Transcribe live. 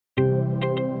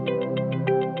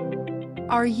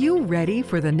Are you ready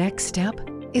for the next step?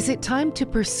 Is it time to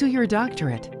pursue your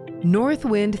doctorate?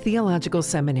 Northwind Theological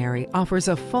Seminary offers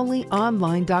a fully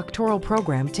online doctoral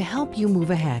program to help you move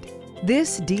ahead.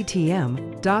 This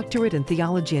DTM, Doctorate in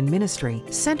Theology and Ministry,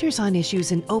 centers on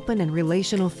issues in open and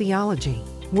relational theology.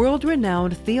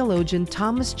 World-renowned theologian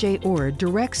Thomas J. Oord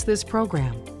directs this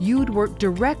program. You'd work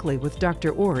directly with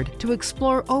Dr. Oord to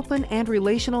explore open and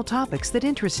relational topics that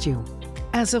interest you.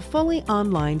 As a fully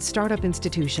online startup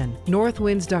institution,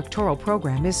 Northwind's doctoral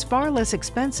program is far less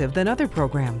expensive than other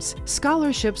programs.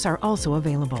 Scholarships are also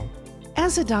available.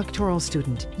 As a doctoral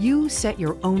student, you set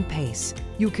your own pace.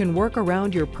 You can work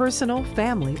around your personal,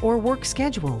 family, or work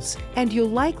schedules, and you'll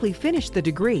likely finish the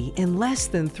degree in less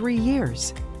than 3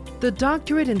 years. The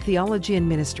Doctorate in Theology and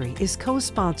Ministry is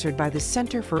co-sponsored by the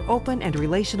Center for Open and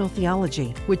Relational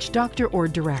Theology, which Dr.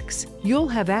 Oord directs. You'll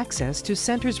have access to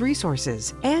Center's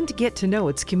resources and get to know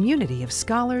its community of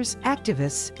scholars,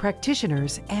 activists,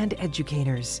 practitioners, and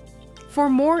educators.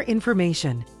 For more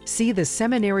information, see the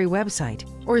seminary website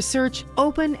or search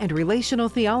Open and Relational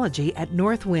Theology at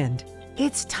Northwind.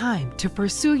 It's time to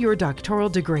pursue your doctoral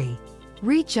degree.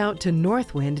 Reach out to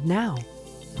Northwind now.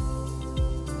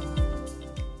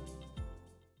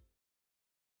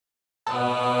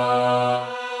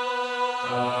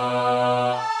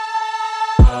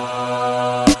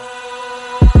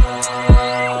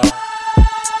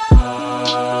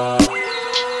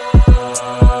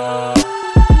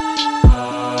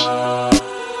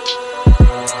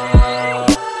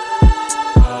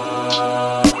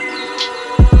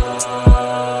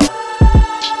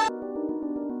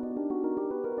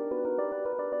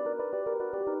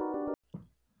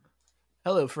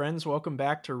 Hello, friends. Welcome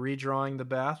back to Redrawing the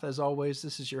Bath. As always,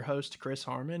 this is your host, Chris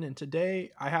Harmon, and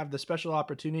today I have the special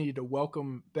opportunity to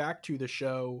welcome back to the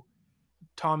show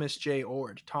Thomas J.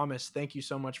 Oord. Thomas, thank you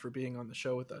so much for being on the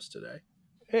show with us today.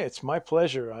 Hey, it's my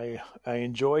pleasure. I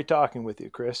enjoy talking with you,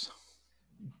 Chris.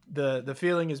 The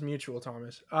feeling is mutual,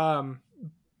 Thomas.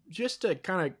 Just to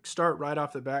kind of start right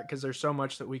off the bat, because there's so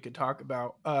much that we could talk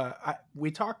about. We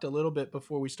talked a little bit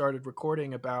before we started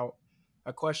recording about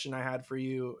a question I had for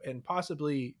you, and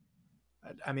possibly,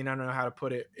 I mean, I don't know how to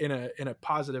put it in a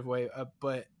positive way,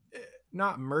 but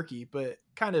not murky, but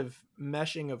kind of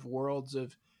meshing of worlds.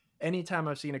 Of anytime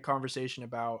I've seen a conversation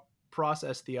about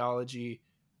process theology,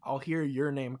 I'll hear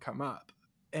your name come up,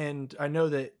 and I know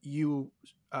that you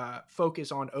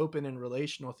focus on open and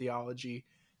relational theology,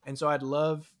 and so I'd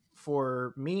love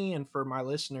for me and for my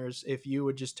listeners if you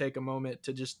would just take a moment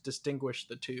to just distinguish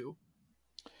the two.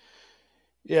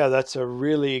 Yeah, that's a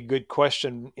really good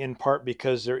question, in part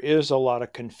because there is a lot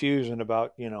of confusion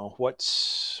about,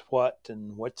 what's what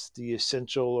and what's the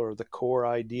essential or the core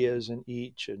ideas in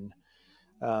each. And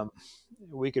um,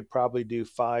 we could probably do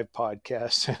 5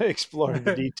 podcasts exploring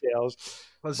the details.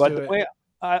 Let's But do the it. way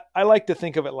I like to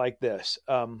think of it like this,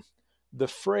 the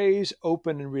phrase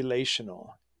open and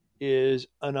relational is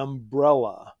an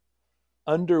umbrella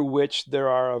under which there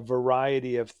are a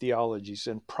variety of theologies,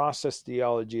 and process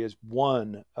theology is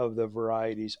one of the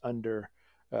varieties under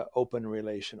open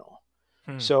relational.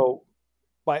 So,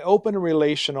 by open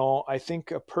relational, I think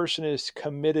a person is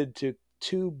committed to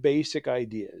 2 basic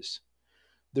ideas.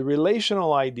 The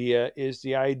relational idea is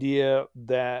the idea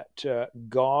that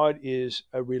God is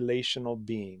a relational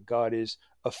being. God is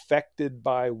affected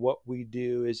by what we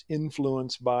do, is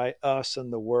influenced by us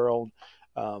and the world.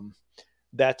 Um,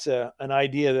 that's an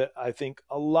idea that I think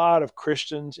a lot of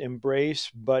Christians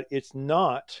embrace, but it's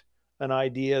not an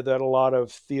idea that a lot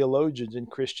of theologians in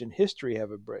Christian history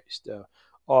have embraced.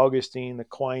 Augustine,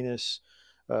 Aquinas,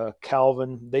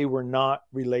 Calvin, they were not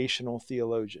relational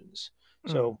theologians.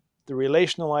 So the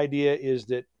relational idea is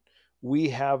that we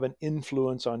have an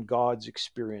influence on God's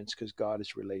experience because God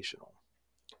is relational.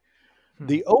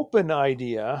 The open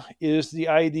idea is the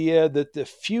idea that the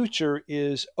future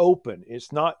is open.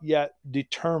 It's not yet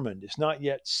determined. It's not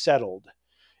yet settled.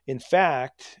 In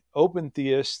fact, open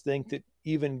theists think that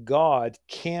even God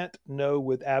can't know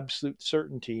with absolute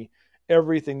certainty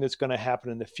everything that's going to happen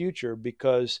in the future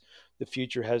because the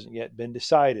future hasn't yet been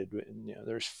decided.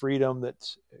 There's freedom that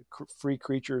free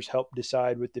creatures help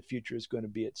decide what the future is going to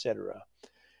be, etc.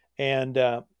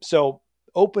 And so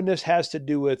openness has to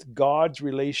do with God's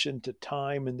relation to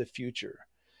time and the future.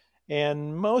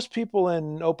 And most people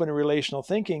in open and relational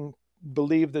thinking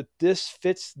believe that this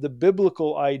fits the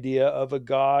biblical idea of a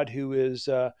God who is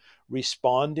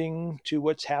responding to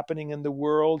what's happening in the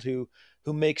world, who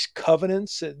makes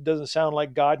covenants. It doesn't sound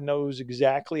like God knows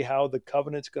exactly how the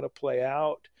covenant's going to play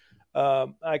out.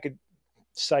 I could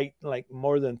cite like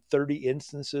more than 30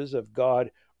 instances of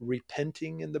God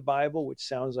repenting in the Bible, which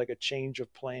sounds like a change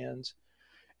of plans.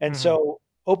 And so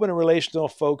open and relational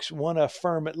folks want to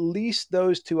affirm at least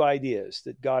those two ideas,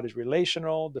 that God is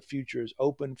relational, the future is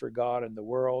open for God and the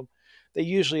world. They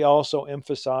usually also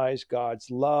emphasize God's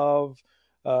love,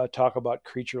 talk about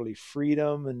creaturely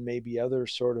freedom and maybe other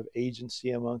sort of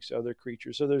agency amongst other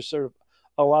creatures. So there's sort of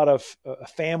a lot of a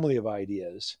family of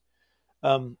ideas.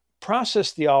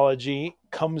 Process theology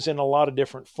comes in a lot of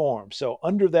different forms. So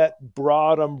under that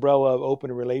broad umbrella of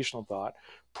open and relational thought,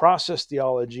 process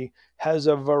theology has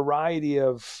a variety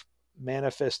of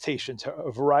manifestations,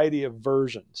 a variety of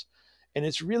versions. And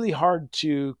it's really hard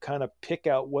to kind of pick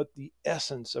out what the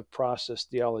essence of process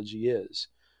theology is.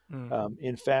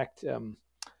 In fact,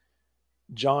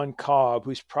 John Cobb,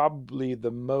 who's probably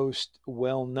the most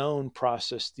well-known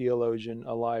process theologian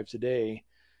alive today,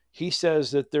 he says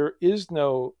that there is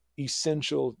no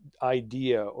essential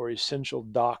idea or essential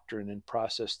doctrine in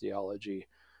process theology,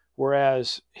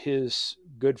 whereas his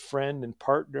good friend and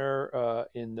partner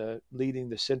leading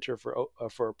the Center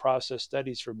for Process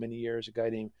Studies for many years, a guy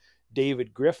named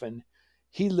David Griffin,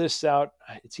 he lists out,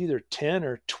 it's either 10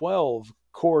 or 12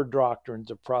 core doctrines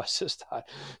of process thought.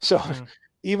 So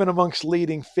even amongst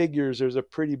leading figures, there's a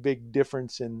pretty big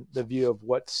difference in the view of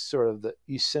what's sort of the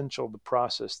essential to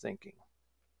process thinking.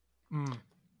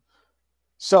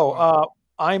 So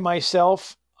I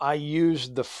myself, I use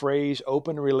the phrase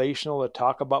open relational to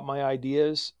talk about my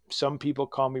ideas. Some people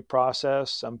call me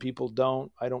process, some people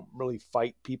don't. I don't really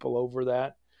fight people over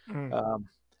that.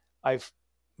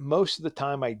 Most of the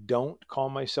time I don't call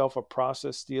myself a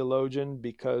process theologian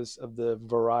because of the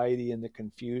variety and the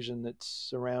confusion that's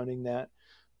surrounding that.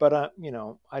 But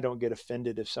I don't get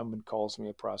offended if someone calls me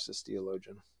a process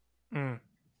theologian.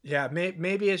 Yeah,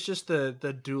 maybe it's just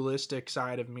the dualistic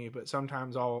side of me, but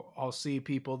sometimes I'll see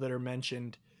people that are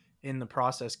mentioned in the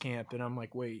process camp, and I'm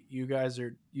like, wait, you guys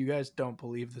don't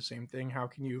believe the same thing. How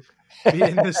can you be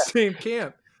in the same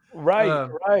camp?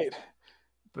 Right.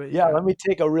 But yeah, let me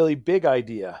take a really big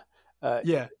idea.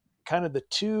 Yeah. Kind of the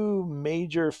two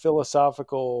major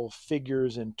philosophical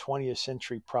figures in 20th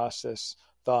century process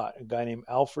thought, a guy named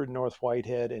Alfred North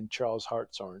Whitehead and Charles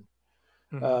Hartshorne.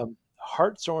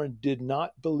 Hartshorne did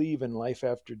not believe in life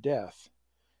after death,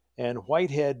 and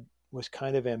Whitehead was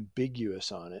kind of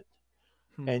ambiguous on it.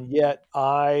 And yet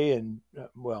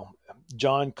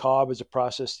John Cobb is a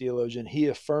process theologian. He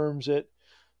affirms it.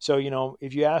 So,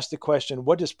 if you ask the question,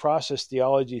 what does process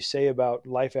theology say about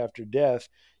life after death?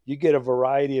 You get a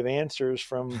variety of answers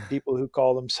from people who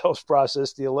call themselves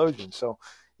process theologians. So,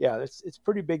 yeah, it's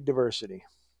pretty big diversity.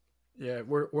 Yeah,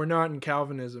 we're not in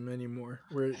Calvinism anymore.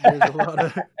 There's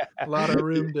a lot of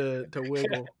room to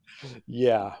wiggle.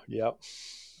 Yeah, yep.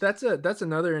 That's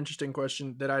another interesting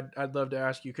question that I'd love to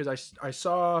ask you, because I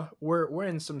saw we're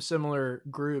in some similar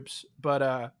groups,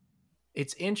 but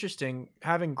it's interesting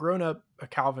having grown up a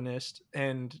Calvinist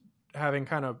and having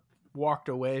kind of walked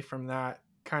away from that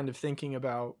kind of thinking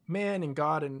about man and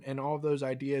God and all those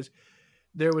ideas.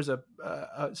 There was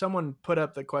someone put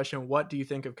up the question, what do you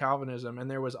think of Calvinism? And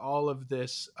there was all of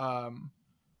this kind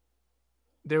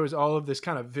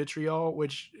of vitriol,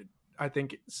 which I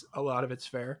think a lot of it's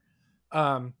fair.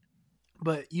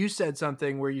 But you said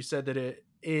something where you said that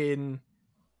in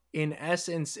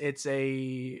essence, it's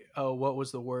what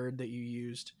was the word that you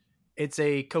used? It's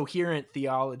a coherent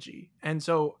theology. And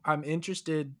so I'm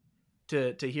interested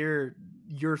to hear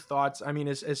your thoughts. I mean,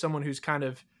 as someone who's kind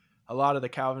of, a lot of the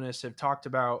Calvinists have talked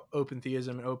about open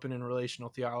theism and open and relational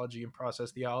theology and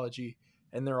process theology,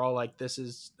 and they're all like, this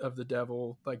is of the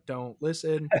devil, like, don't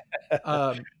listen.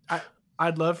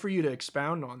 I'd love for you to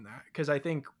expound on that, because I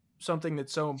think something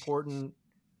that's so important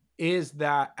is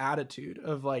that attitude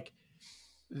of like,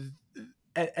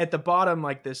 at the bottom,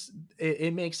 like this,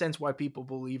 it makes sense why people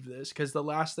believe this, because the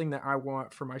last thing that I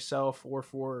want for myself or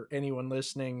for anyone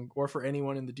listening or for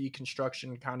anyone in the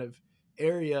deconstruction kind of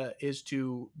area is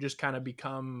to just kind of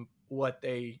become what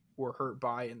they were hurt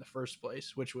by in the first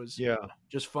place, which was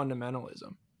just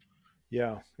fundamentalism.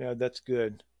 Yeah, that's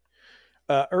good.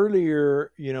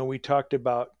 Earlier, we talked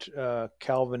about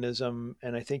Calvinism,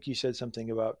 and I think you said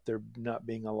something about there not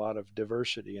being a lot of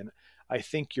diversity. And I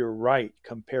think you're right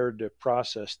compared to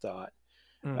process thought.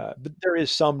 But there is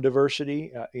some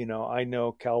diversity. I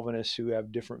know Calvinists who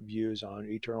have different views on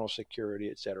eternal security,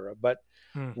 et cetera. But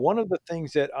one of the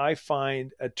things that I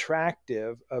find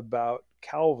attractive about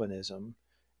Calvinism,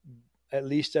 at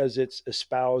least as it's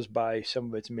espoused by some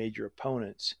of its major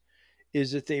opponents,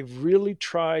 is that they've really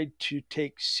tried to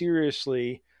take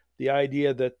seriously the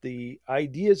idea that the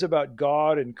ideas about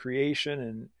God and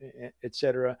creation and et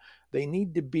cetera, they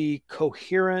need to be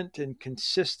coherent and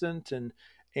consistent and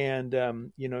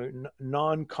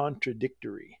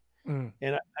non-contradictory.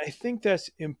 And I think that's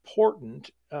important.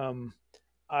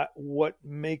 what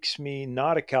makes me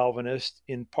not a Calvinist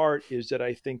in part is that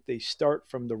I think they start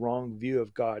from the wrong view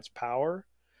of God's power.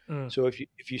 Mm, So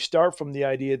if you start from the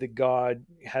idea that God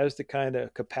has the kind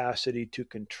of capacity to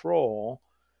control,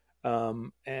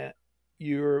 and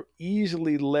you're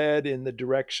easily led in the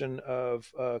direction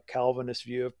of a Calvinist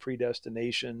view of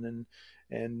predestination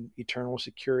and eternal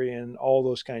security and all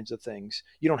those kinds of things.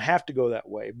 You don't have to go that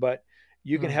way, but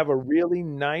you can mm, have a really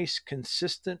nice,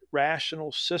 consistent,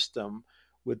 rational system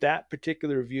with that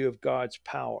particular view of God's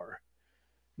power.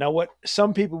 Now, what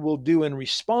some people will do in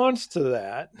response to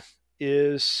that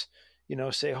is,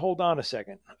 say, hold on a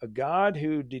second. A God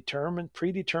who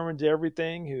predetermines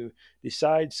everything, who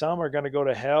decides some are going to go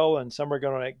to hell and some are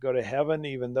going to go to heaven,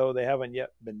 even though they haven't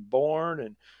yet been born,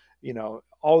 and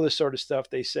all this sort of stuff.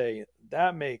 They say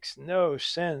that makes no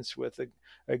sense with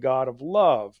a God of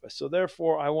love. So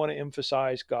therefore, I want to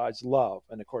emphasize God's love.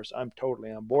 And of course, I'm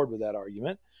totally on board with that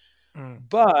argument. mm,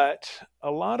 But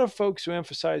a lot of folks who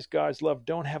emphasize God's love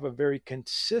don't have a very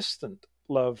consistent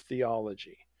love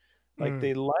theology. Like mm,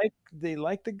 they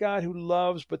like the God who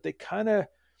loves, but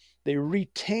they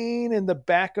retain in the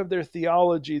back of their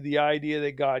theology the idea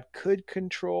that God could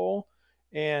control,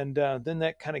 and then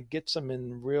that kind of gets them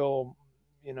in real,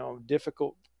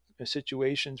 difficult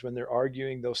situations when they're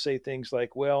arguing. They'll say things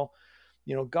like, "Well,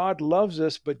 God loves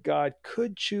us, but God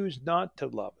could choose not to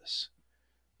love us."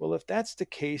 Well, if that's the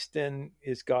case, then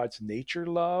is God's nature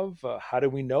love? How do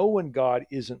we know when God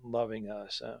isn't loving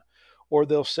us? Or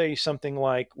they'll say something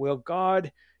like, well,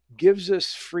 God gives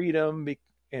us freedom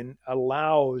and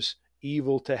allows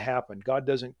evil to happen. God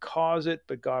doesn't cause it,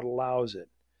 but God allows it.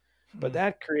 But mm.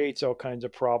 that creates all kinds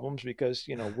of problems because,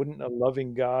 wouldn't a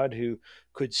loving God who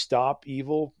could stop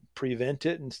evil prevent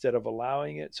it instead of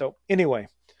allowing it? So, anyway,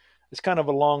 it's kind of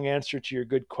a long answer to your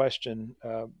good question,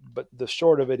 but the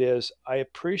short of it is I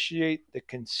appreciate the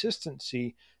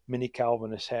consistency many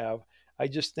Calvinists have. I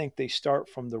just think they start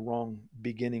from the wrong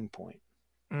beginning point.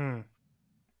 Mm.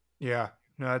 Yeah,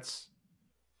 no, that's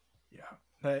yeah.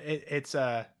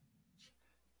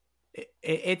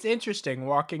 It's interesting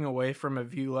walking away from a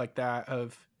view like that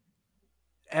of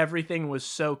everything was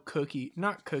so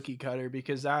not cookie cutter,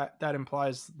 because that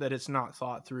implies that it's not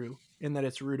thought through and that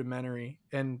it's rudimentary.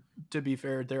 And to be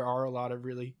fair, there are a lot of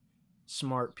really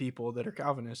smart people that are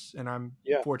Calvinists, and I'm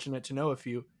Yeah, fortunate to know a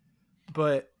few.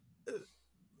 But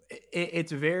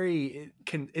it's very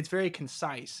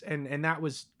concise, and that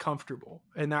was comfortable,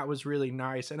 and that was really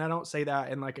nice. And I don't say that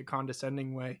in like a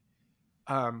condescending way,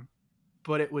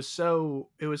 but it was so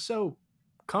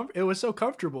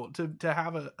comfortable to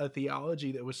have a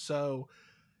theology that was so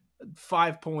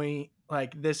 5 point,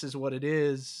 like, this is what it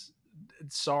is.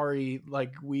 Sorry,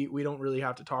 like, we don't really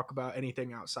have to talk about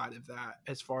anything outside of that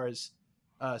as far as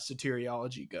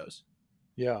soteriology goes.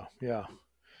 yeah, yeah.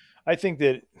 I think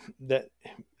that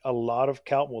a lot of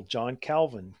John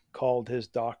Calvin called his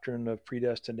doctrine of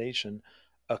predestination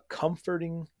a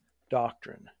comforting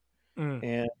doctrine. Mm,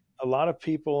 And a lot of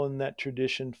people in that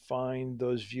tradition find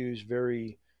those views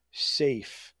very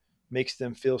safe, makes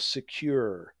them feel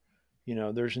secure.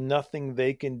 There's nothing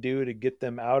they can do to get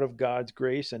them out of God's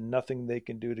grace and nothing they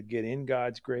can do to get in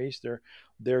God's grace.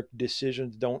 Their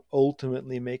decisions don't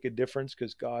ultimately make a difference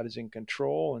because God is in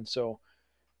control. And so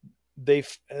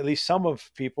at least some of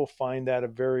people find that a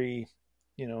very,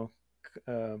 you know,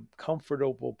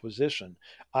 comfortable position.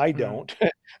 I mm, don't,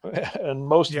 and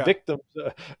most yeah. victims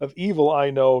of evil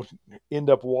I know end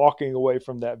up walking away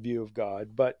from that view of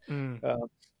God. But Mm, uh,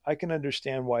 I can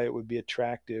understand why it would be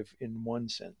attractive in one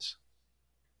sense.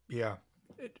 yeah.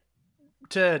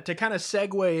 To kind of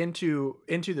segue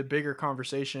into the bigger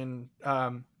conversation,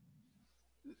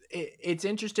 it's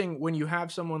interesting when you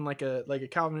have someone like a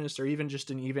Calvinist or even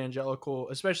just an evangelical,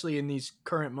 especially in these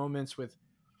current moments with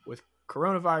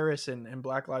coronavirus and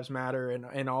Black Lives Matter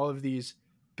and all of these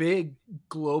big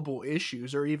global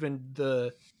issues, or even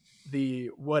the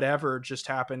whatever just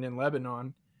happened in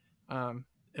Lebanon.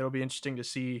 It'll be interesting to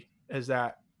see as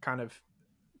that kind of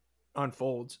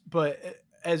unfolds. But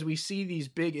as we see these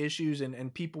big issues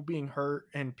and people being hurt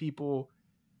and people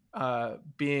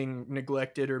being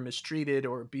neglected or mistreated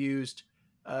or abused,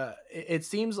 it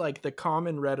seems like the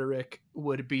common rhetoric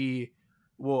would be,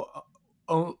 well,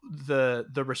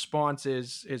 the response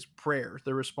is prayer.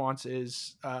 The response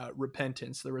is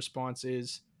repentance. The response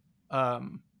is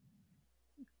um,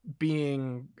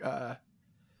 being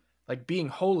like being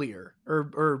holier,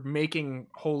 or making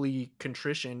holy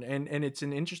contrition. And it's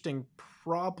an interesting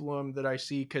problem that I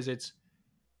see, because it's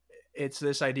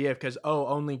this idea of, because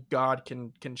only God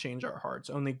can change our hearts,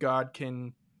 only God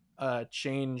can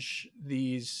change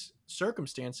these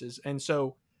circumstances. And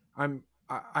so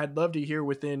I'd love to hear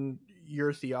within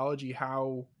your theology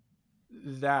how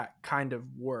that kind of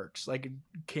works? Like,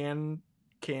 can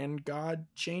God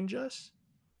change us?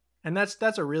 And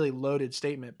that's a really loaded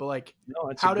statement, but like, No,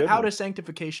 it's a good how one. does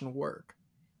sanctification work?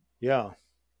 Yeah.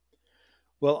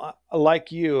 Well,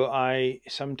 like you, I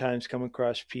sometimes come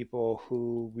across people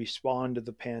who respond to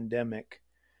the pandemic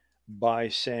by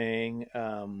saying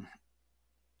that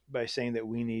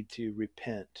we need to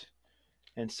repent.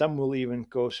 And some will even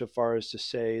go so far as to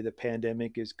say the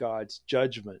pandemic is God's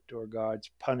judgment or God's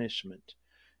punishment.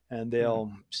 And Hmm.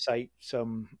 they'll cite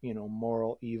some,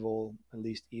 moral evil, at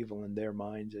least evil in their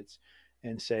minds.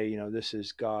 And say, this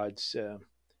is God's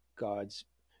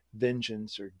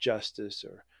vengeance or justice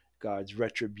or God's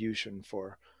retribution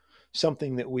for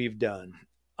something that we've done.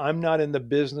 I'm not in the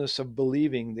business of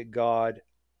believing that God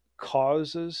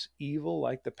causes evil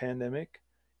like the pandemic,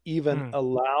 even Hmm.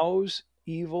 allows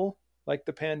evil like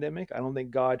the pandemic. I don't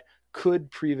think God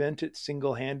could prevent it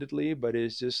single handedly, but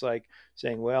is just like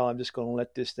saying, well, I'm just going to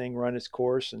let this thing run its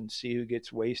course and see who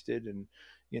gets wasted and,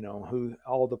 who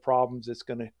all the problems it's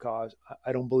going to cause.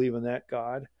 I don't believe in that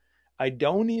God. I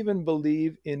don't even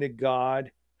believe in a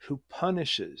God who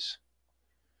punishes.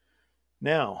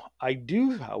 Now, I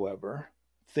do, however,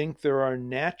 think there are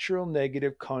natural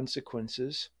negative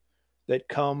consequences that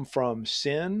come from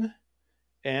sin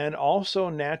and also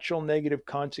natural negative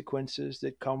consequences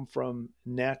that come from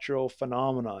natural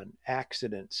phenomenon,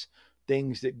 accidents,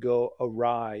 things that go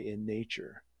awry in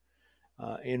nature.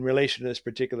 In relation to this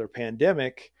particular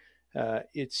pandemic,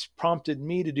 it's prompted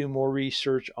me to do more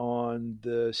research on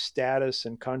the status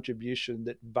and contribution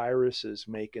that viruses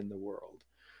make in the world.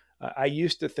 I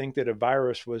used to think that a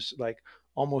virus was like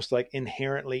almost like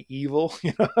inherently evil,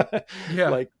 Yeah.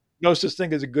 like no such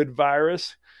thing as a good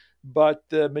virus. But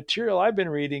the material I've been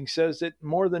reading says that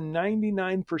more than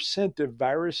 99% of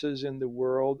viruses in the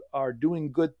world are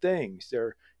doing good things.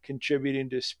 They're contributing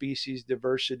to species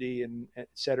diversity and et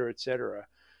cetera, et cetera.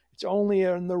 It's only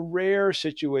in the rare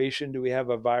situation do we have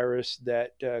a virus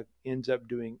that ends up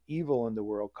doing evil in the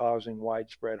world, causing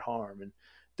widespread harm. And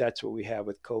that's what we have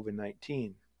with COVID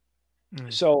 19. Hmm.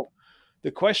 So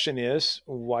the question is,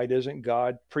 why doesn't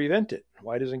God prevent it?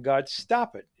 Why doesn't God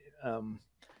stop it?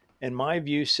 And my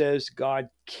view says God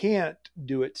can't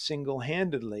do it single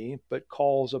handedly, but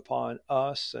calls upon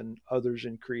us and others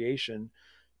in creation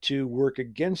to work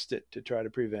against it to try to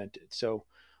prevent it. So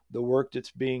the work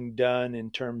that's being done in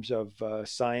terms of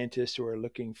scientists who are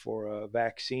looking for a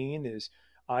vaccine is,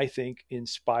 I think,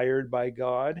 inspired by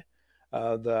God.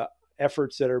 The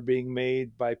efforts that are being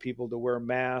made by people to wear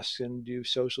masks and do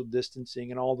social distancing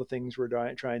and all the things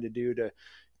we're trying to do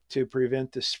to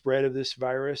prevent the spread of this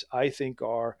virus, I think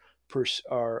are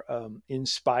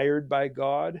inspired by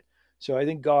God. So I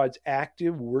think God's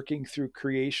active, working through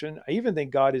creation. I even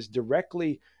think God is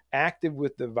directly active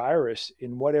with the virus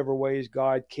in whatever ways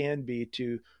God can be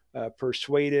to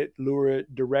persuade it, lure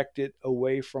it, direct it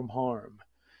away from harm.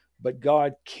 But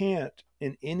God can't,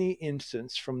 in any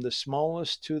instance, from the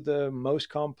smallest to the most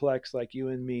complex, like you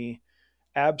and me,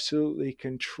 absolutely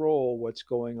control what's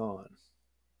going on.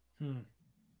 Hmm.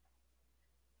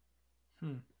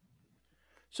 Hmm.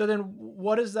 So then,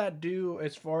 what does that do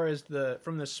as far as the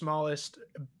from the smallest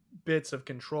bits of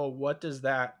control? What does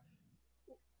that,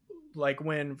 like,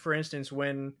 when, for instance,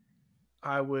 when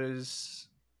I was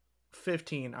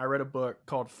 15, I read a book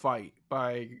called Fight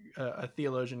by a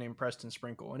theologian named Preston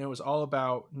Sprinkle, and it was all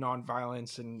about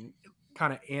nonviolence and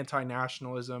kind of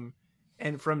anti-nationalism.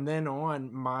 And from then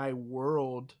on, my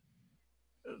world,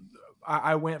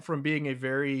 I went from being a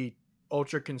very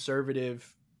ultra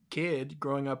conservative kid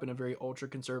growing up in a very ultra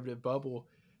conservative bubble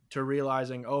to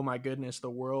realizing, oh my goodness, the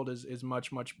world is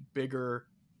much, much bigger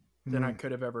than I Mm,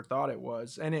 could have ever thought it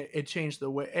was. And it changed the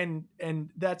way, and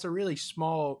that's a really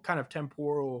small kind of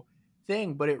temporal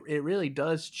thing, but it really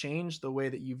does change the way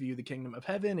that you view the kingdom of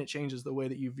heaven. It changes the way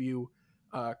that you view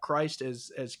Christ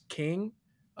as king.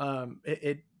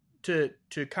 It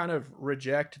to kind of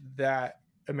reject that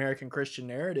American Christian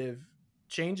narrative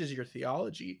changes your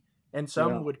theology. And yeah.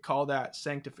 some would call that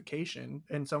sanctification,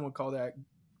 and some would call that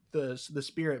the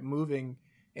Spirit moving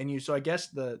in you. So I guess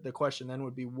the question then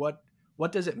would be, what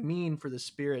does it mean for the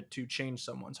Spirit to change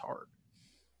someone's heart?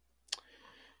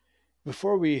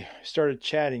 Before we started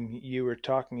chatting, you were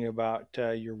talking about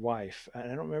your wife. And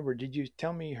I don't remember. Did you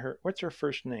tell me what's her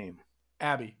first name?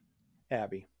 Abby.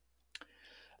 Abby.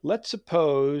 Let's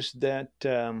suppose that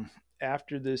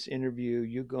after this interview,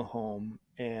 you go home,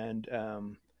 and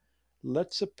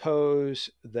let's suppose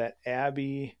that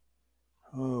Abby,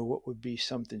 oh, what would be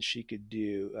something she could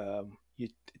do?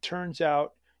 It turns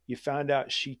out you found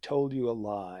out she told you a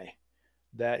lie.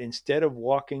 that instead of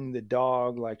walking the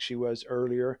dog like she was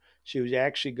earlier, she was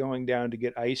actually going down to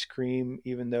get ice cream,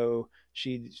 even though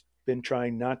she's been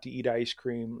trying not to eat ice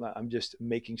cream. I'm just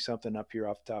making something up here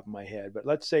off the top of my head. But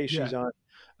let's say Yeah. she's on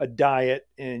a diet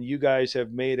and you guys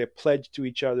have made a pledge to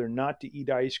each other not to eat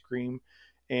ice cream.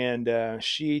 And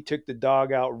she took the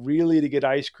dog out really to get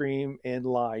ice cream and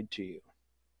lied to you.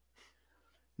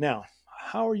 Now,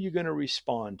 how are you going to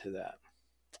respond to that?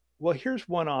 Well, here's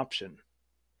one option.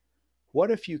 What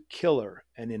if you kill her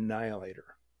and annihilate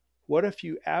her? What if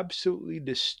you absolutely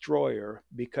destroy her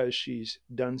because she's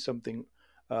done something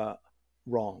uh,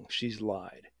 wrong? She's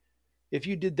lied. If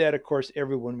you did that, of course,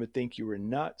 everyone would think you were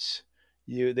nuts.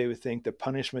 They would think the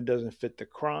punishment doesn't fit the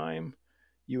crime.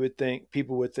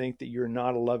 People would think that you're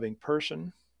not a loving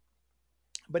person.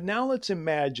 But now let's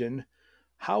imagine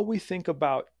how we think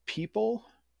about people,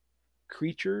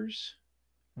 creatures,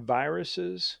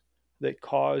 viruses that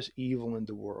cause evil in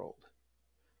the world.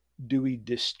 Do we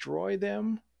destroy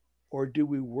them or do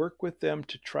we work with them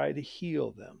to try to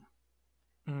heal them?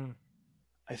 Mm.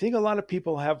 I think a lot of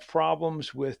people have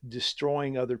problems with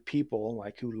destroying other people,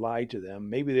 like who lie to them.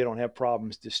 Maybe they don't have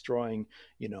problems destroying,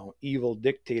 evil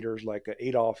dictators like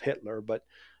Adolf Hitler, but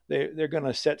they're going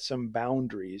to set some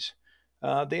boundaries.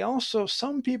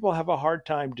 Some people have a hard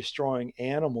time destroying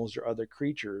animals or other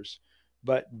creatures,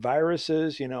 but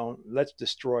viruses, let's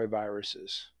destroy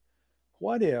viruses.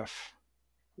 What if,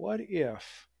 what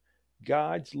if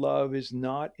God's love is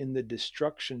not in the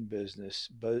destruction business,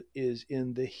 but is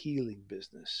in the healing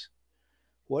business?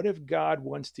 What if God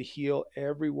wants to heal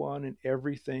everyone and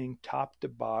everything top to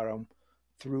bottom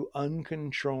through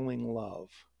uncontrolling love?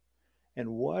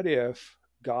 And what if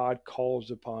God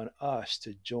calls upon us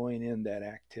to join in that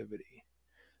activity?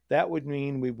 That would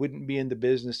mean we wouldn't be in the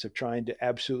business of trying to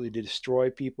absolutely destroy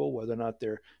people, whether or not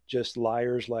they're just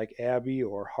liars like Abby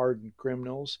or hardened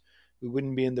criminals. We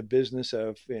wouldn't be in the business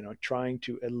of trying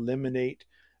to eliminate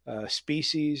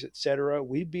species, etc.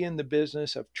 We'd be in the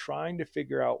business of trying to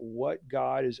figure out what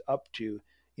God is up to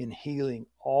in healing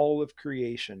all of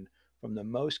creation, from the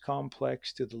most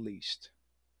complex to the least.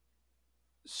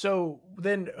 So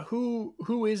then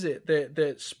who is it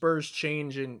that spurs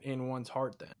change in one's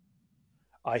heart then?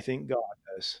 I think God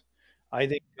does. I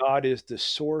think God is the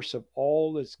source of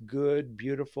all that's good,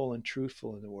 beautiful, and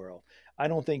truthful in the world. I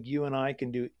don't think you and I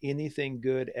can do anything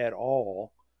good at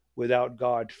all without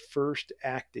God first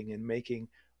acting and making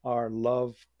our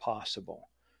love possible.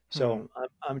 Hmm. So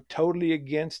I'm totally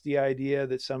against the idea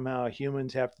that somehow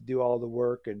humans have to do all the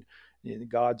work and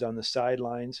God's on the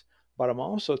sidelines. But I'm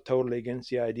also totally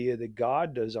against the idea that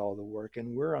God does all the work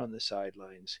and we're on the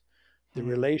sidelines. The Hmm.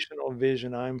 relational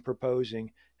vision I'm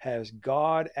proposing has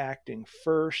God acting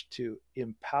first to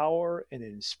empower and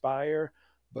inspire,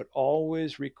 but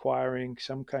always requiring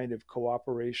some kind of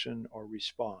cooperation or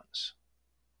response.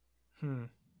 Hmm.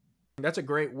 That's a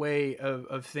great way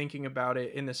of thinking about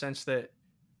it, in the sense that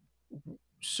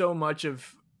so much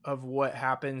of what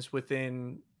happens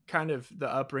within kind of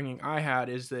the upbringing I had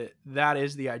is that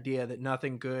is the idea that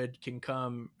nothing good can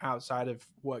come outside of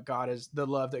what God is, the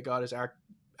love that God has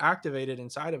activated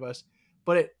inside of us.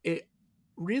 But it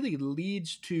really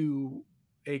leads to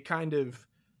a kind of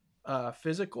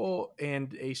physical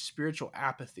and a spiritual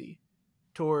apathy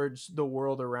towards the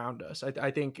world around us.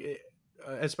 I think,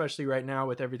 especially right now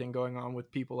with everything going on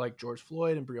with people like George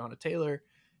Floyd and Breonna Taylor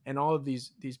and all of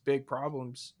these big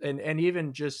problems, and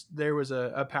even just there was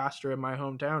a pastor in my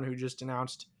hometown who just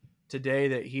announced today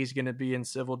that he's going to be in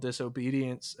civil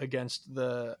disobedience against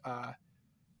the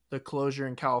closure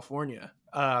in California.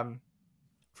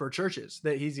 For churches,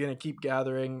 that he's going to keep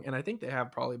gathering, and I think they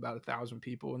have probably about 1,000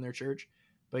 people in their church,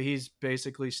 but he's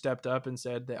basically stepped up and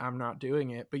said that I'm not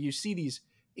doing it. But you see these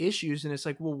issues and it's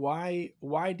like, well,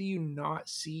 why do you not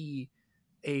see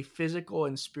a physical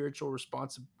and spiritual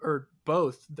response, or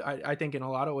both? I think in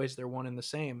a lot of ways they're one and the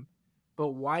same, but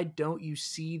why don't you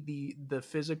see the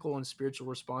physical and spiritual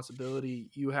responsibility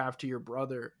you have to your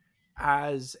brother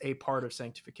as a part of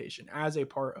sanctification, as a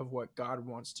part of what God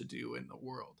wants to do in the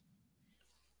world?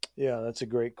 Yeah, that's a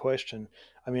great question.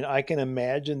 I mean, I can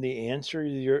imagine the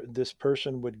answer this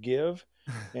person would give,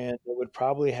 and it would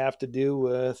probably have to do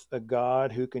with a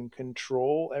God who can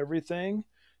control everything,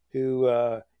 who,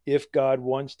 if God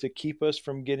wants to keep us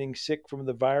from getting sick from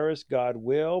the virus, God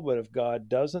will, but if God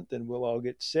doesn't, then we'll all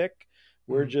get sick.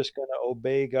 We're Mm, just going to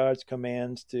obey God's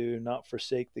commands to not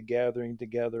forsake the gathering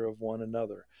together of one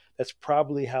another. That's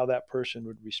probably how that person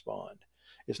would respond.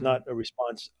 It's mm, not a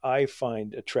response I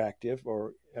find attractive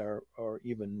or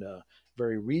even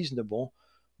very reasonable,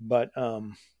 but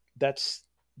that's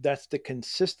the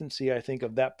consistency I think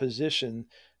of that position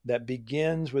that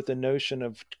begins with the notion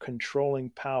of controlling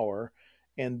power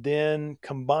and then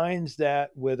combines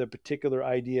that with a particular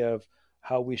idea of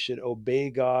how we should obey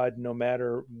God no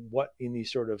matter what any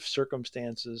sort of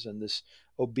circumstances. And this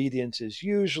obedience is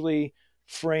usually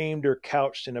framed or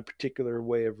couched in a particular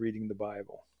way of reading the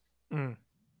Bible. Mm,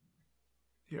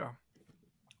 yeah.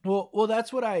 Well,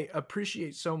 that's what I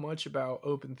appreciate so much about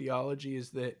open theology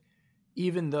is that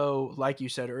even though, like you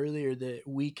said earlier, that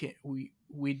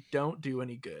we don't do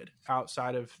any good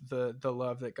outside of the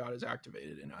love that God has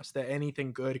activated in us, that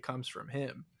anything good comes from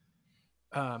Him.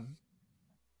 Um,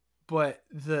 but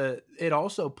it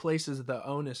also places the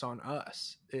onus on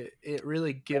us. It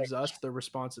really gives us the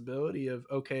responsibility of,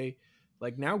 okay,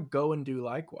 like now go and do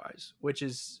likewise, which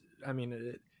is, I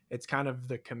mean, it's kind of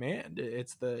the command.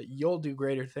 It's the you'll do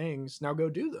greater things, now go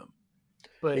do them.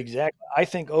 But Exactly. I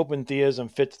think open theism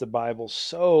fits the Bible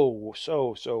so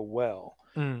well.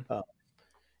 mm, Uh,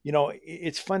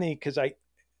 it's funny because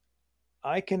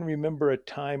I can remember a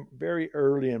time very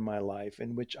early in my life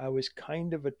in which I was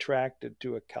kind of attracted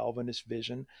to a Calvinist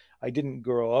vision. I didn't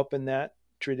grow up in that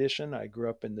tradition. I grew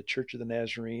up in the Church of the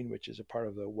Nazarene, which is a part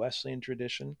of the Wesleyan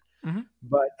tradition. mhm,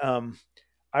 But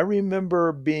I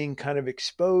remember being kind of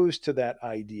exposed to that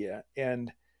idea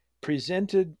and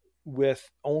presented with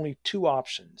only two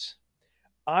options.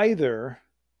 Either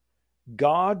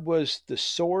God was the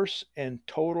source and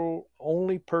total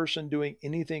only person doing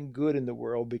anything good in the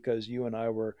world because you and I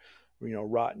were,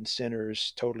 rotten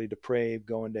sinners, totally depraved,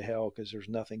 going to hell because there's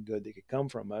nothing good that could come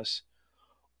from us.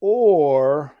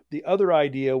 Or the other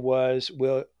idea was,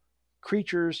 well,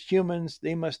 creatures, humans,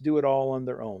 they must do it all on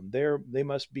their own. They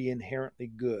must be inherently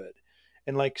good.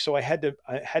 And so I had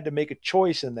to make a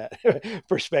choice in that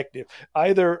perspective.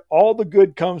 Either all the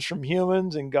good comes from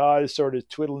humans and God is sort of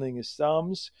twiddling his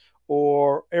thumbs,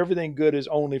 or everything good is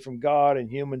only from God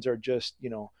and humans are just,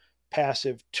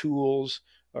 passive tools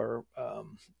or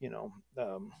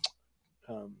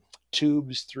um,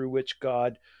 tubes through which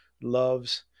God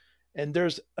loves. And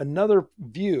there's another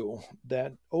view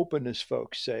that openness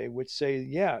folks say, which say,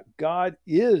 yeah, God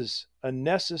is a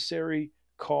necessary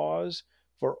cause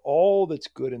for all that's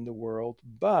good in the world,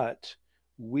 but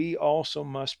we also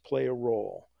must play a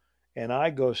role. And I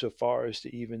go so far as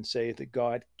to even say that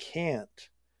God can't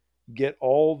get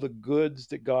all the goods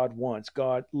that God wants.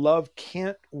 Love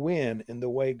can't win in the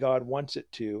way God wants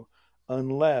it to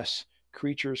unless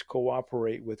creatures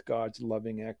cooperate with God's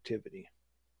loving activity.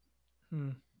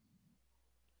 mm.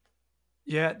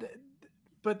 Yeah,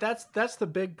 but that's the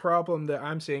big problem that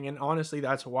I'm seeing, and honestly,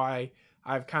 that's why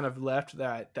I've kind of left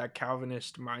that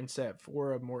Calvinist mindset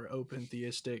for a more open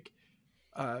theistic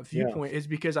Yeah. viewpoint. Is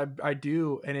because I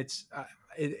do, and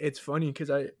it's funny because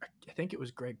I think it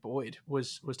was Greg Boyd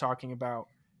was talking about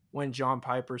when John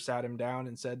Piper sat him down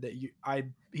and said that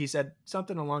he said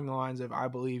something along the lines of, I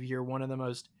believe you're one of the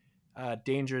most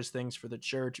dangerous things for the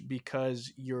church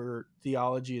because your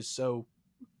theology is so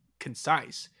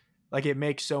concise. Like it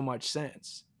makes so much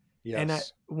sense. And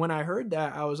Yes. when I heard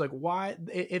that, I was like, why?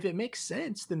 If it makes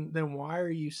sense, then why are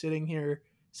you sitting here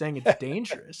saying it's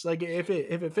dangerous? Like if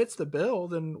it fits the bill,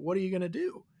 then what are you gonna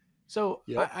do? So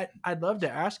Yep. I'd love to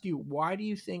ask you, why do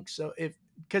you think so? If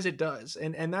because it does,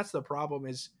 and that's the problem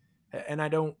is, and I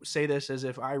don't say this as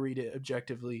if I read it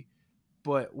objectively,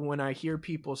 but when I hear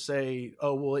people say,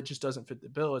 oh well, it just doesn't fit the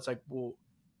bill, it's like, well,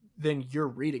 then you're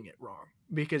reading it wrong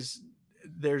because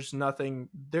there's nothing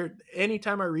there.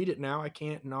 Anytime I read it now, I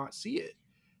can't not see it.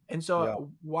 And Yeah.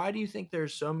 so why do you think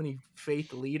there's so many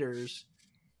faith leaders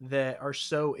that are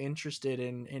so interested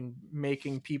in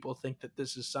making people think that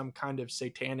this is some kind of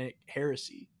satanic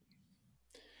heresy?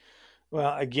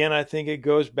 Well, again, I think it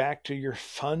goes back to your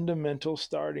fundamental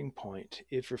starting point.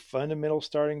 If your fundamental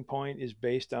starting point is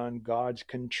based on God's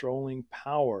controlling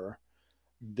power,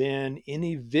 then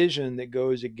any vision that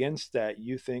goes against that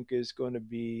you think is going to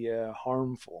be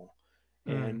harmful.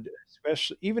 Mm, And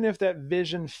especially, even if that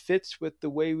vision fits with the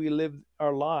way we live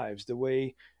our lives, the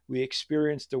way we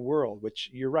experience the world, which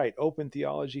you're right, open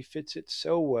theology fits it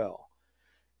so well.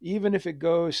 Even if it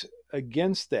goes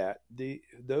against that,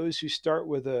 those who start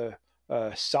with a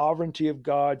sovereignty of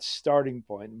God's starting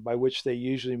point, by which they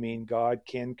usually mean God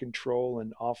can control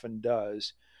and often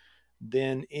does,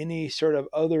 then any sort of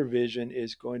other vision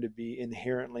is going to be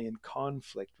inherently in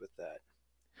conflict with that.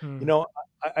 You mm, know,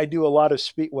 I do a lot of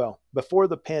well, before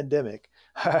the pandemic,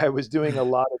 I was doing a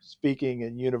lot of speaking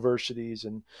in universities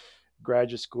and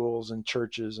graduate schools and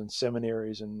churches and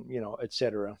seminaries and, et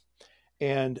cetera.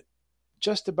 And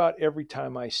just about every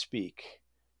time I speak,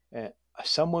 uh,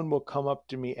 someone will come up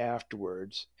to me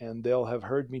afterwards and they'll have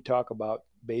heard me talk about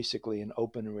basically an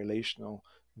open and relational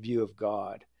view of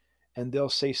God. and they'll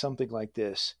say something like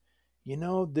this: you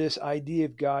know, this idea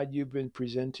of God you've been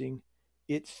presenting,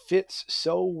 it fits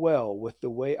so well with the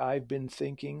way I've been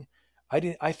thinking.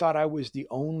 I thought I was the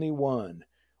only one.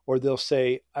 Or they'll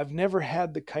say, I've never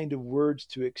had the kind of words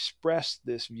to express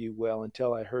this view well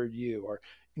until I heard you. Or,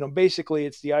 basically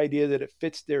it's the idea that it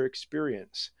fits their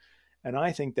experience. And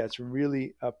I think that's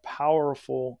really a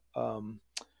powerful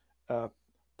uh,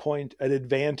 point, an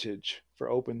advantage for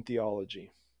open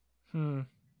theology. Hmm.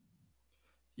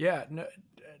 Yeah. No,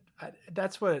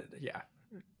 that's what. Yeah.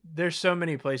 There's so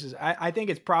many places. I think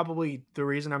it's probably the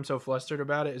reason I'm so flustered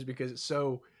about it is because it's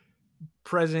so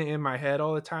present in my head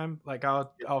all the time. Like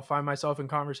I'll find myself in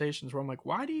conversations where I'm like,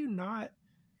 why do you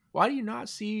not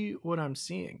see what I'm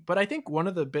seeing? But I think one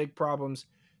of the big problems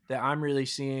that I'm really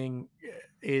seeing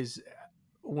is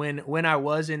when I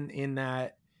was in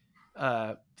that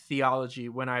theology,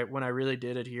 when I really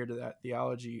did adhere to that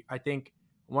theology, I think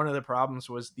one of the problems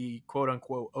was the quote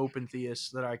unquote open theists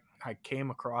that I came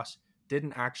across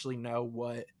didn't actually know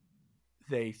what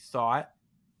they thought.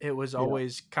 It was Yeah.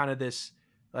 always kind of this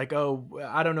like, oh,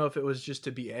 I don't know if it was just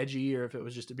to be edgy or if it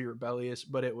was just to be rebellious,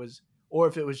 but it was, or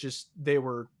if it was just they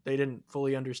didn't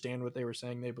fully understand what they were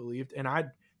saying they believed. And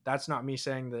that's not me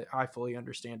saying that I fully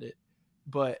understand it,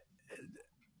 but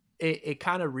it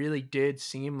kind of really did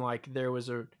seem like there was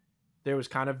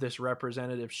kind of this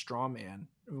representative straw man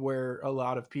where a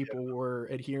lot of people were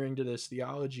adhering to this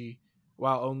theology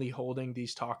while only holding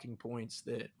these talking points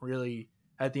that really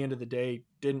at the end of the day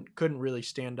couldn't really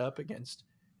stand up against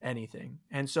anything.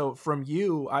 And so from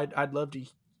you, I'd love to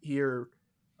hear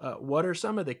what are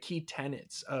some of the key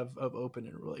tenets of open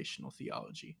and relational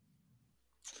theology.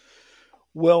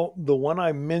 Well, the one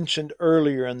I mentioned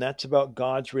earlier, and that's about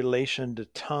God's relation to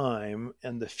time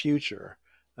and the future.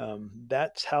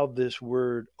 That's how this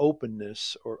word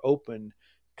openness or open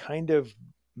kind of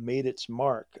made its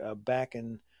mark back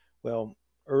in, well,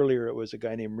 earlier it was a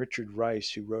guy named Richard Rice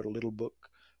who wrote a little book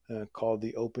called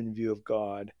The Open View of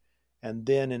God. And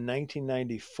then in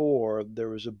 1994, there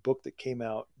was a book that came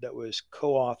out that was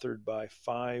co authored by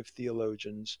 5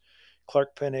 theologians: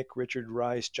 Clark Pinnock, Richard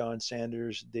Rice, John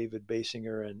Sanders, David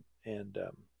Basinger, and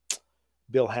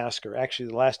Bill Hasker. Actually,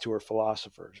 the last two are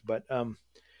philosophers, but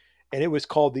and it was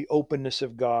called The Openness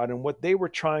of God. And what they were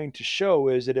trying to show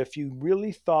is that if you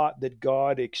really thought that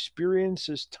God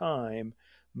experiences time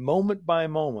moment by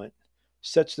moment,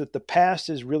 such that the past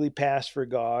is really past for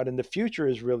God and the future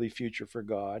is really future for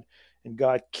God, and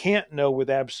God can't know with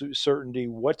absolute certainty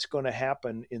what's going to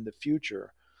happen in the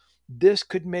future, this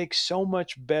could make so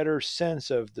much better sense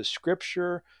of the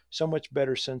scripture, so much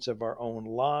better sense of our own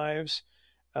lives.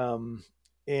 Um,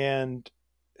 and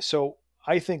so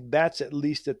I think that's at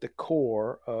least at the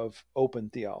core of open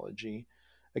theology.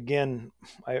 Again,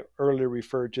 I earlier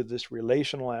referred to this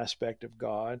relational aspect of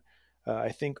God. I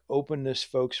think openness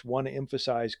folks want to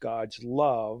emphasize God's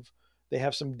love. They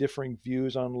have some differing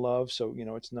views on love, so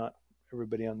it's not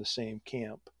everybody on the same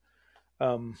camp.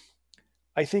 Um,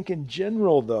 I think in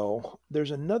general, though,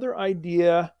 there's another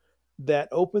idea that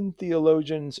open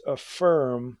theologians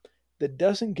affirm that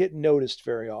doesn't get noticed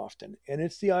very often. And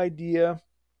it's the idea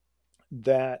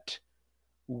that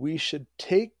we should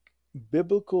take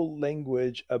biblical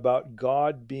language about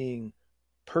God being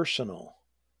personal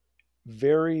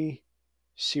very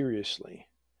seriously,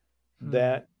 Hmm.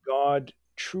 that God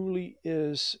truly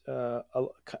is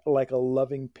like a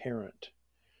loving parent.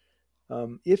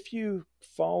 If you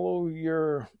follow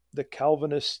the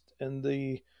Calvinist and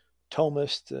the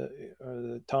Thomist or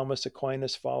the Thomas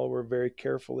Aquinas follower very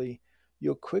carefully,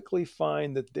 you'll quickly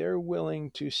find that they're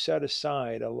willing to set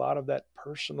aside a lot of that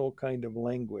personal kind of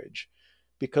language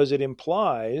because it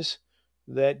implies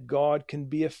that God can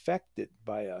be affected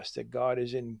by us, that God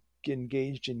is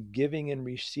engaged in giving and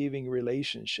receiving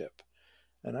relationship.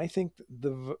 And I think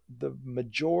the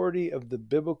majority of the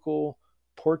biblical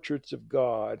portraits of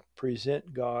God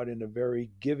present God in a very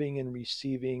giving and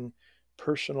receiving,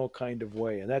 personal kind of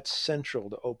way, and that's central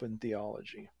to open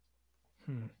theology.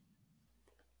 Hmm.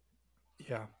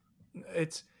 Yeah,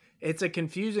 it's it's a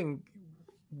confusing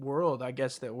world, I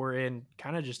guess, that we're in,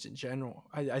 kind of just in general.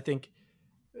 I think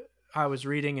I was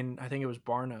reading, and I think it was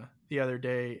Barna the other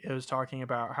day. It was talking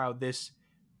about how this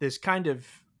kind of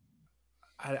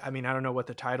I mean, I don't know what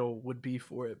the title would be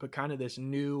for it, but kind of this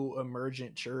new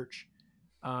emergent church,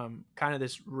 kind of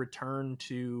this return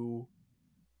to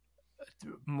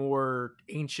more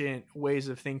ancient ways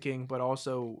of thinking, but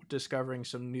also discovering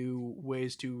some new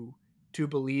ways to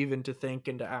believe and to think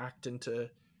and to act and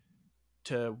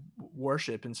to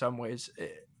worship in some ways.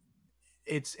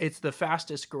 It's the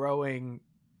fastest growing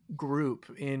group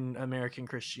in American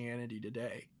Christianity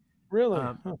today. Really?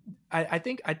 Um, Huh. I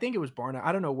think it was Barna.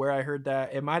 I don't know where I heard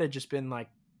that. It might have just been like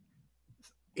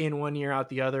in one year out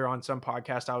the other on some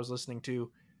podcast I was listening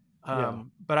to. Yeah.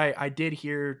 But I did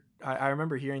hear, I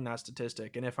remember hearing that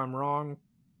statistic. And if I'm wrong,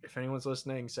 if anyone's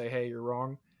listening, say, hey, you're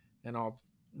wrong, and I'll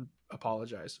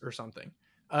apologize or something.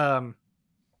 Um,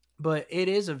 but it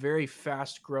is a very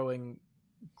fast growing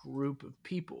group of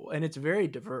people, and it's very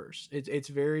diverse. It's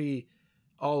very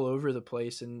all over the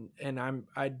place, and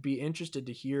I'd be interested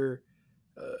to hear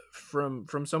from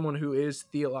someone who is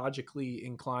theologically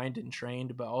inclined and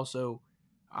trained, but also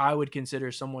I would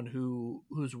consider someone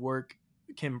whose work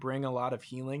can bring a lot of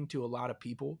healing to a lot of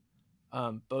people,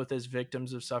 both as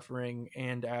victims of suffering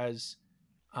and as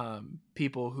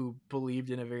people who believed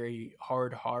in a very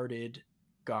hard-hearted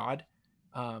God,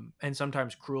 and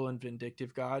sometimes cruel and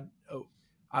vindictive God. Oh,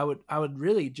 I would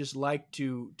really just like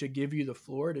to give you the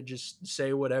floor to just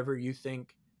say whatever you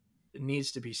think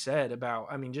needs to be said about,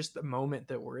 I mean, just the moment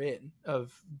that we're in,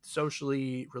 of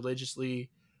socially, religiously,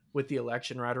 with the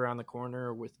election right around the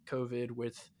corner, with COVID,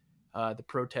 with the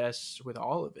protests, with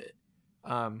all of it.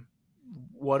 um,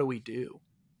 what do we do?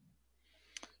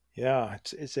 Yeah,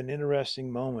 it's an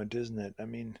interesting moment, isn't it? I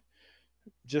mean,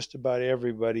 just about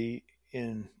everybody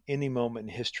in any moment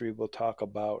in history will talk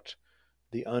about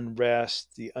the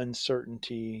unrest, the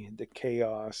uncertainty, the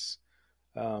chaos,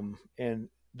 and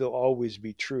they'll always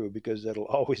be true because that'll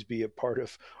always be a part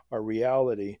of our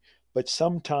reality. But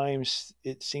sometimes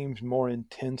it seems more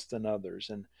intense than others,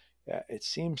 and it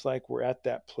seems like we're at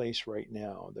that place right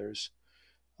now. There's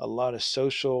a lot of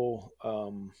social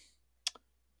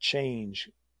change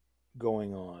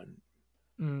going on,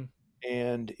 Mm,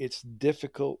 and it's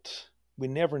difficult. We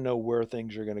never know where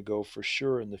things are going to go for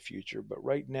sure in the future, but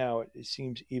right now it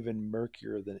seems even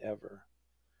murkier than ever.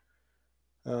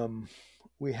 Um,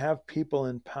 we have people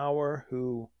in power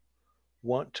who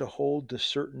want to hold to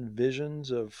certain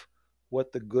visions of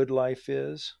what the good life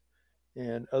is,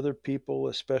 and other people,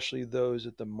 especially those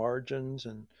at the margins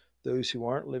and those who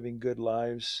aren't living good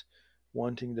lives,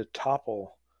 wanting to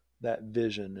topple that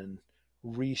vision and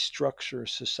restructure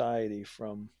society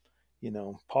from,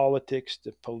 politics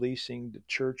to policing to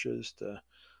churches to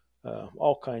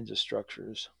all kinds of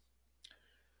structures.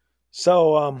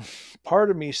 So part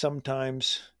of me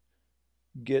sometimes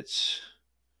gets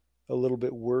a little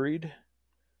bit worried,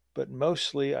 but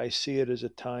mostly I see it as a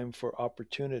time for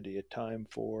opportunity, a time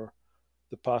for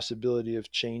the possibility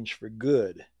of change for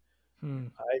good. hmm,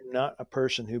 I'm not a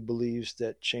person who believes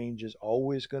that change is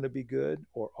always going to be good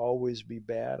or always be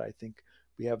bad. I think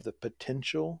we have the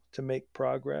potential to make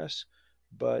progress,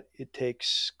 but it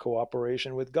takes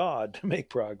cooperation with God to make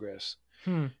progress.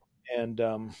 hmm, And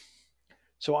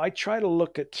so I try to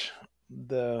look at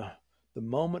the the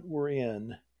moment we're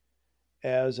in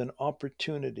as an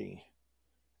opportunity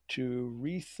to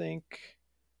rethink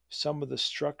some of the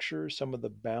structures, some of the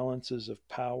balances of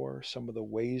power, some of the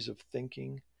ways of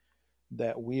thinking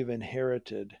that we've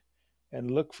inherited,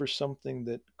 and look for something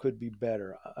that could be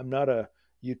better. I'm not a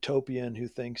utopian who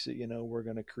thinks that we're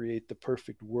going to create the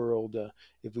perfect world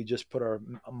if we just put our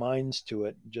minds to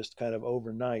it just kind of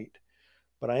overnight.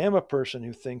 But I am a person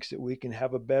who thinks that we can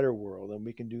have a better world and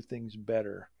we can do things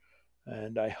better.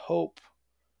 And I hope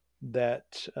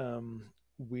that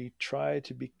we try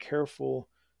to be careful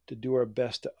to do our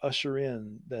best to usher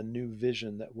in the new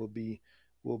vision that will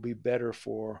be better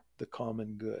for the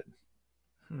common good.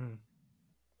 hmm.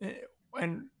 Eh,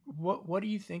 and what do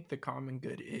you think the common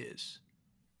good is?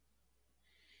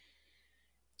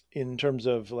 In terms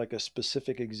of like a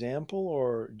specific example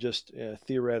or just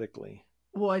theoretically?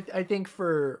 Well, I think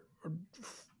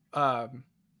um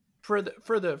for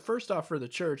the first off for the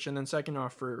church, and then second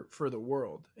off for the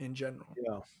world in general.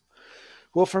 Yeah.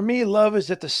 Well, for me, love is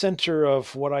at the center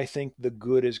of what I think the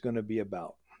good is going to be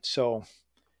about. So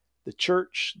the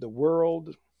church, the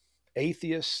world,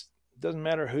 atheists, doesn't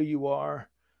matter who you are.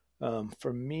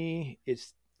 For me,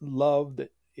 it's love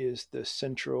that is the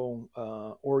central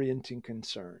orienting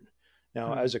concern.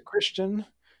 Now, Hmm. as a Christian,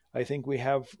 I think we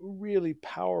have really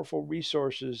powerful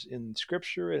resources in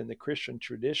Scripture and in the Christian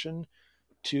tradition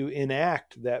to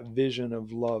enact that vision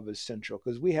of love as central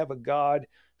because we have a God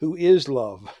who is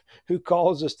love, who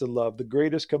calls us to love. The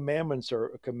greatest commandments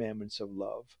are commandments of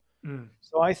love. Hmm.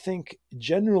 So I think,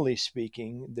 generally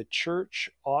speaking, the church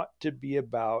ought to be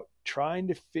about trying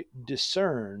to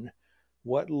discern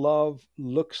what love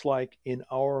looks like in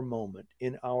our moment,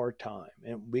 in our time.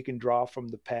 And we can draw from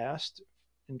the past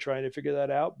and trying to figure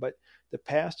that out, but the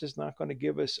past is not going to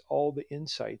give us all the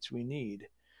insights we need.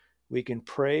 We can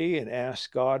pray and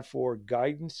ask God for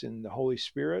guidance in the Holy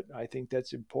Spirit. I think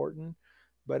that's important.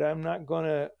 but I'm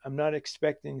not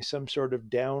expecting some sort of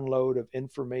download of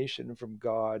information from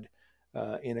God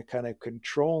in a kind of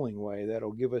controlling way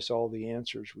that'll give us all the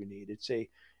answers we need.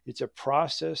 It's a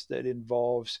process that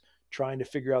involves trying to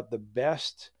figure out the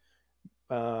best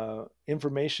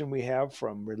information we have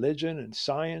from religion and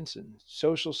science and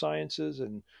social sciences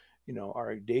and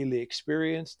our daily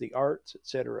experience, the arts,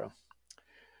 etc.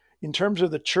 In terms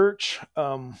of the church,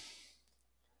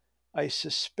 I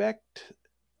suspect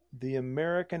the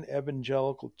American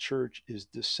evangelical church is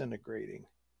disintegrating.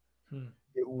 Hmm.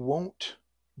 It won't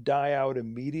die out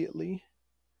immediately.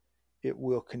 It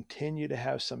will continue to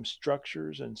have some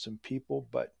structures and some people,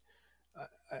 but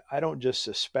I don't just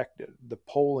suspect it. The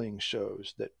polling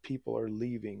shows that people are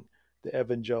leaving the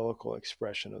evangelical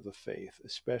expression of the faith,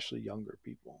 especially younger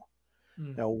people.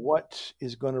 Hmm. Now, what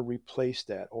is going to replace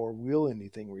that, or will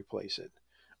anything replace it?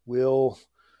 Will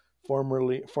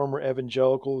former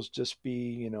evangelicals just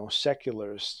be,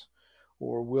 secularists,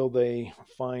 or will they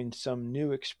find some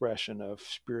new expression of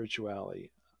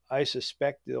spirituality? I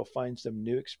suspect they'll find some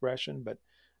new expression, but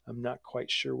I'm not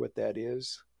quite sure what that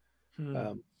is. Hmm.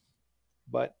 Um,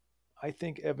 but I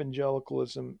think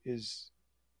evangelicalism is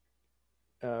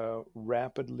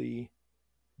rapidly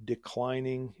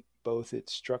declining both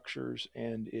its structures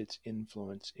and its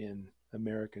influence in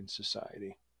American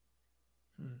society.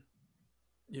 Hmm.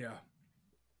 Yeah.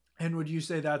 And would you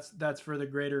say that's for the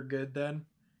greater good then,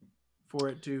 for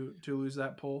it to lose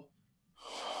that pull?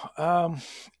 Um,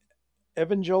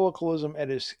 Evangelicalism,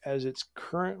 as it's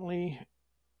currently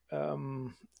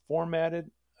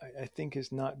formatted, I think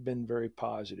has not been very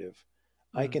positive.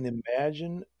 I Hmm. can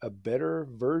imagine a better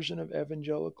version of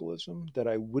evangelicalism that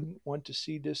I wouldn't want to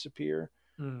see disappear,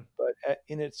 Hmm. but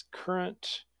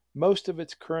most of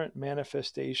its current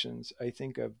manifestations, I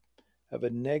think, of a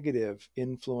negative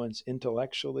influence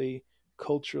intellectually,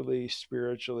 culturally,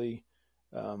 spiritually.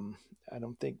 Um, I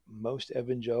don't think most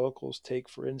evangelicals take,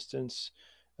 for instance,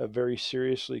 very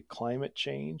seriously climate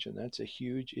change, and that's a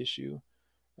huge issue.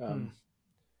 Hmm. Um,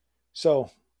 so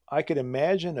I could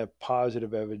imagine a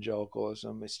positive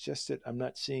evangelicalism. It's just that I'm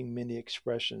not seeing many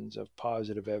expressions of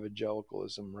positive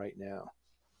evangelicalism right now.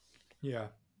 Yeah.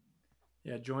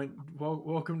 Yeah. Join.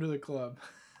 Welcome to the club.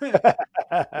 Yeah.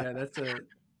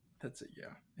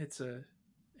 Yeah. It's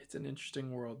an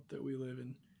interesting world that we live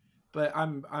in. But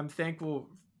I'm thankful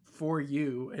for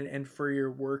you and for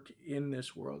your work in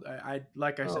this world. I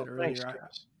like I Oh, said thanks, earlier,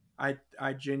 Chris.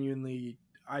 I genuinely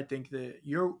I think that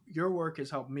your work has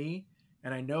helped me,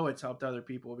 and I know it's helped other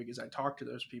people because I talk to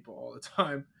those people all the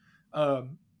time.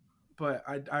 Um, but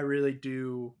I really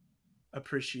do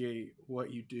appreciate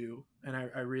what you do, and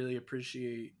I really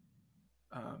appreciate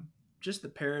um, just the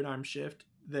paradigm shift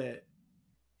that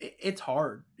it's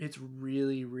hard. It's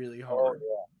really really Oh hard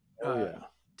yeah. Oh uh, yeah.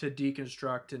 to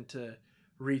deconstruct and to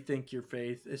rethink your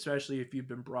faith, especially if you've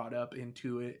been brought up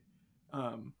into it.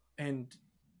 And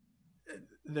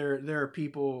there are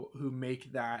people who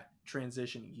make that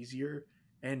transition easier,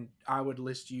 and I would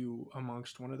list you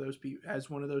amongst one of those people as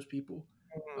one of those people.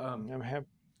 Um, I'm happy.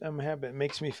 I'm happy. It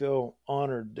makes me feel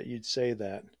honored that you'd say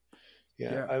that.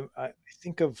 Yeah, yeah. I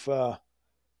think of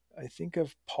I think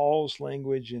of Paul's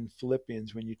language in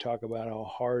Philippians when you talk about how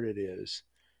hard it is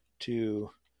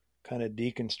to kind of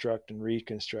deconstruct and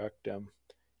reconstruct.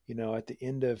 At the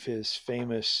end of his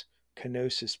famous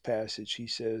kenosis passage, he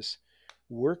says,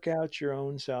 "Work out your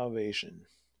own salvation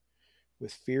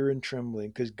with fear and trembling,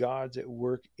 because God's at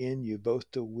work in you, both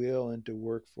to will and to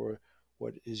work for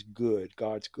what is good,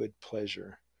 God's good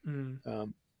pleasure." Mm,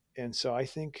 Um, and so I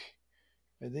think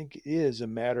it is a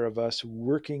matter of us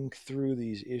working through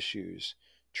these issues,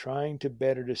 trying to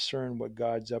better discern what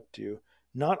God's up to.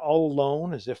 Not all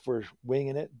alone, as if we're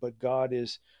winging it, but God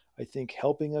is, I think,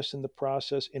 helping us in the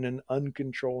process in an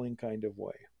uncontrolling kind of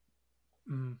way.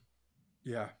 mm,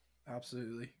 yeah,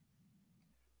 absolutely.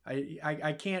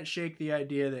 I can't shake the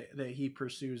idea that he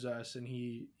pursues us and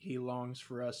he longs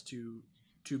for us to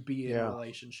be in Yeah,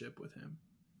 relationship with him.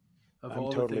 Of I'm all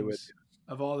the totally with things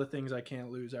of all the things I can't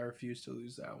lose, I refuse to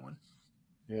lose that one.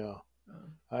 you. Yeah,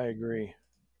 Um, I agree.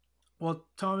 well,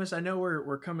 Thomas, I know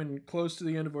we're coming close to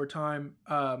the end of our time.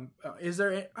 Is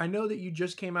there? I know that you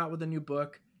just came out with a new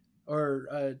book, or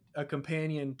a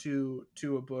companion to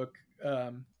a book.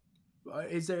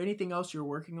 Is there anything else you're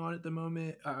working on at the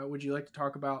moment? Would you like to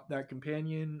talk about that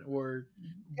companion or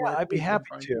Yeah, where I'd be people can happy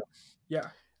find you? to. Yeah.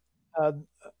 Uh,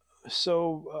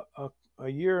 a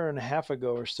year and a half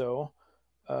ago or so,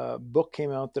 a book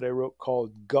came out that I wrote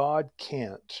called God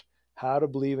Can't: How to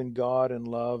Believe in God and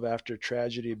Love After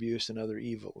Tragedy, Abuse, and Other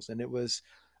Evils. And it was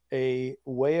a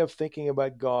way of thinking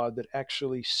about God that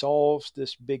actually solves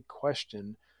this big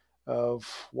question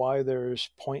of why there's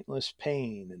pointless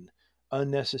pain and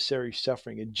unnecessary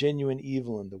suffering and genuine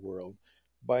evil in the world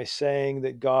by saying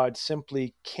that God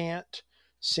simply can't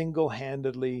single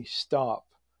handedly stop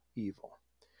evil.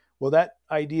 Well, that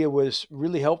idea was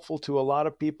really helpful to a lot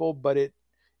of people, but it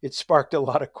sparked a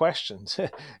lot of questions.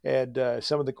 And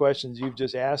some of the questions you've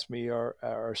just asked me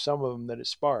are some of them that it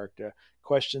sparked.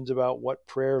 Questions about what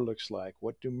prayer looks like.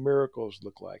 What do miracles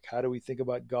look like? How do we think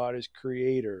about God as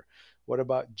creator? What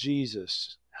about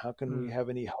Jesus? How can we have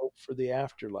any hope for the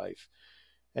afterlife?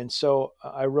 And so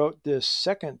I wrote this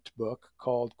second book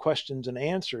called Questions and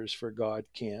Answers for God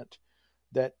Can't,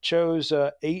 that chose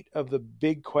 8 of the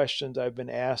big questions I've been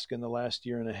asked in the last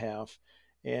year and a half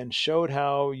and showed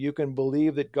how you can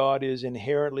believe that God is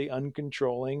inherently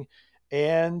uncontrolling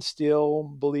and still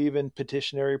believe in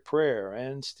petitionary prayer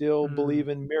and still believe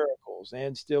in miracles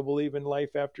and still believe in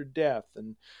life after death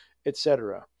and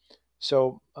etc.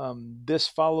 So this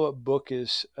follow-up book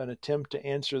is an attempt to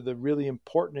answer the really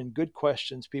important and good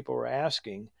questions people are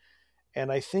asking,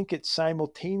 and I think it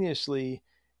simultaneously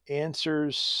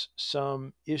answers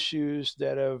some issues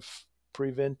that have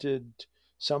prevented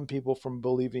some people from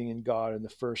believing in God in the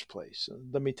first place.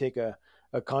 Let me take a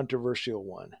controversial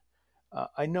one.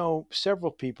 I know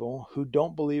several people who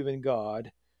don't believe in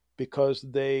God because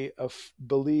they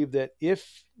believe that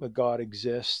if a God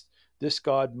exists, this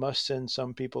God must send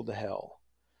some people to hell.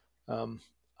 Um,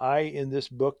 I, in this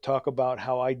book, talk about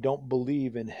how I don't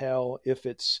believe in hell if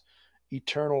it's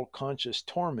eternal conscious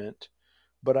torment,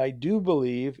 but I do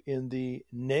believe in the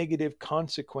negative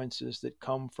consequences that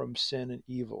come from sin and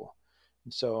evil.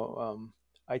 And so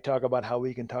I talk about how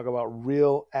we can talk about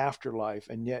real afterlife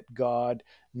and yet God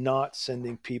not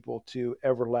sending people to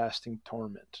everlasting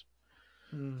torment.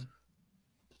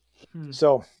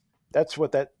 So that's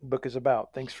what that book is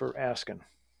about. Thanks for asking.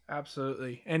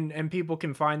 Absolutely. And people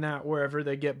can find that wherever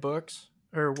they get books,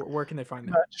 or where can they find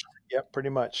that? Yep, pretty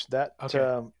much. That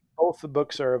Okay. both the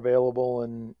books are available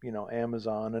in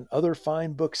Amazon and other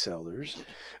fine booksellers.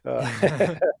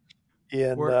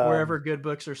 In Wherever good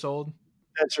books are sold.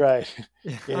 That's right.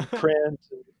 In print,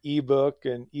 ebook,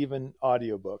 and even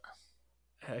audiobook.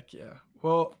 Heck yeah.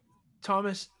 Well,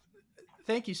 Thomas,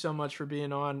 thank you so much for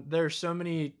being on. There's so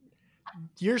many.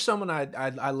 You're someone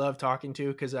I love talking to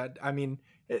because I mean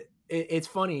it's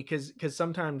funny because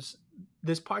sometimes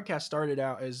this podcast started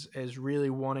out as really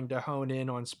wanting to hone in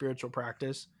on spiritual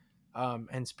practice,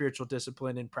 and spiritual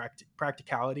discipline and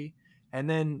practicality, and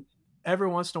then every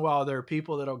once in a while there are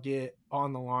people that'll get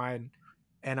on the line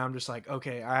and I'm just like,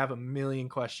 okay, I have a million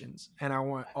questions and I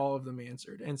want all of them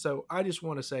answered. And so I just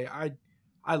want to say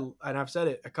and I've said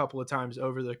it a couple of times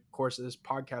over the course of this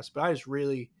podcast, but I just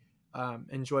really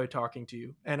enjoy talking to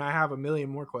you, and I have a million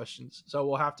more questions. So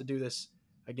we'll have to do this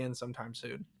again sometime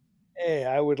soon. Hey,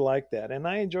 I would like that, and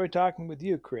I enjoy talking with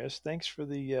you, Chris. Thanks for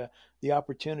the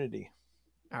opportunity.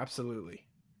 Absolutely.